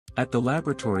At the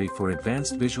Laboratory for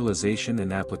Advanced Visualization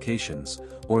and Applications,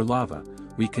 or LAVA,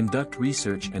 we conduct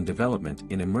research and development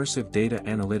in immersive data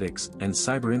analytics and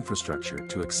cyber infrastructure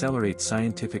to accelerate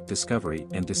scientific discovery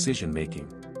and decision-making.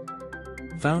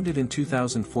 Founded in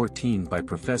 2014 by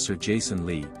Professor Jason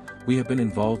Lee, we have been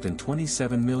involved in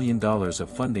 $27 million of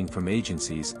funding from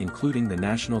agencies including the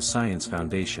National Science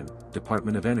Foundation,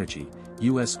 Department of Energy,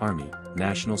 U.S. Army,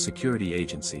 National Security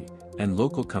Agency, and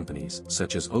local companies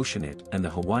such as Oceanit and the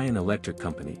Hawaiian Electric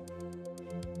Company.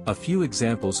 A few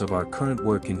examples of our current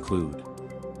work include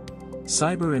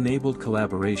cyber-enabled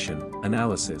collaboration,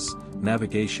 analysis,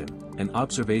 navigation, and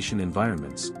observation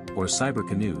environments, or cyber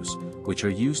canoes, which are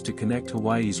used to connect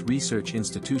Hawaii's research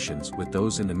institutions with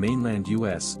those in the mainland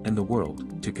U.S. and the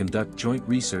world, to conduct joint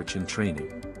research and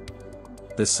training.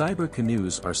 The cyber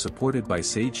canoes are supported by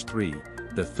SAGE 3,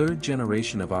 the third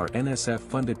generation of our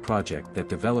NSF-funded project that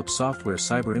develops software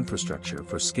cyber infrastructure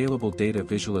for scalable data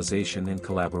visualization and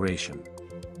collaboration.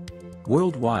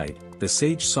 Worldwide, the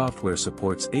SAGE software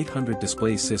supports 800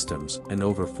 display systems and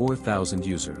over 4,000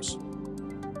 users.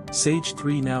 SAGE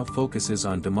 3 now focuses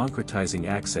on democratizing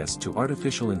access to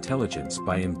artificial intelligence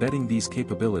by embedding these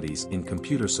capabilities in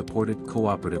computer-supported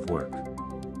cooperative work.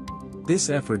 This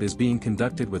effort is being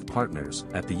conducted with partners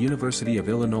at the University of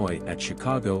Illinois at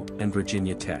Chicago and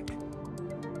Virginia Tech.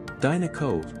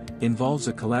 DynaCove involves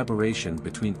a collaboration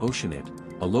between Oceanit,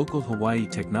 a local Hawaii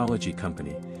technology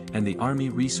company, and the Army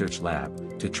Research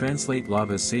Lab, to translate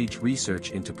LAVA's SAGE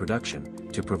research into production,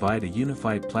 to provide a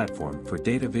unified platform for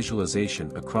data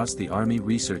visualization across the Army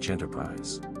research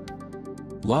enterprise.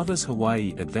 LAVA's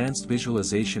Hawaii Advanced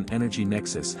Visualization Energy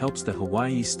Nexus helps the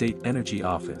Hawaii State Energy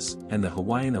Office and the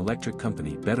Hawaiian Electric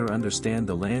Company better understand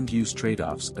the land-use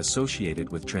trade-offs associated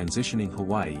with transitioning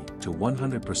Hawaii to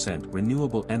 100%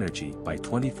 renewable energy by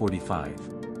 2045.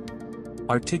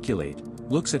 Articulate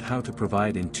looks at how to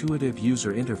provide intuitive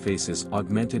user interfaces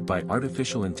augmented by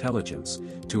artificial intelligence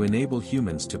to enable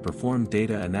humans to perform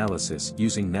data analysis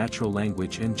using natural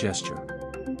language and gesture.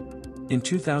 In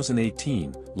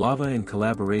 2018, LAVA, in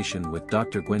collaboration with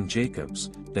Dr. Gwen Jacobs,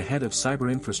 the head of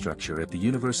cyber infrastructure at the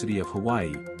University of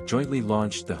Hawaii, jointly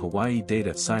launched the Hawaii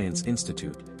Data Science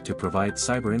Institute to provide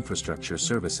cyber infrastructure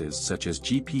services such as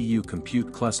GPU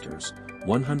compute clusters,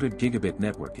 100 gigabit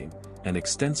networking, and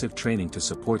extensive training to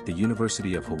support the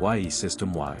University of Hawaii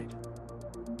system-wide.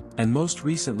 And most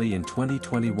recently in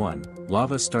 2021,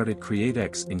 LAVA started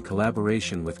CreateX in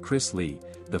collaboration with Chris Lee,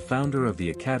 the founder of the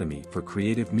Academy for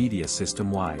Creative Media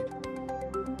system-wide.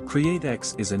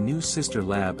 CreateX is a new sister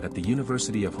lab at the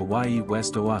University of Hawaii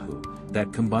West Oahu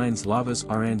that combines LAVA's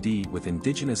R&D with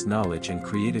indigenous knowledge and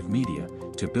creative media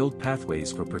to build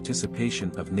pathways for participation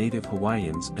of Native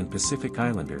Hawaiians and Pacific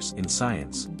Islanders in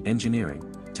science, engineering,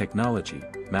 technology,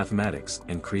 mathematics,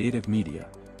 and creative media.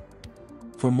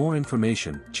 For more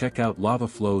information, check out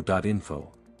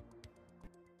lavaflow.info.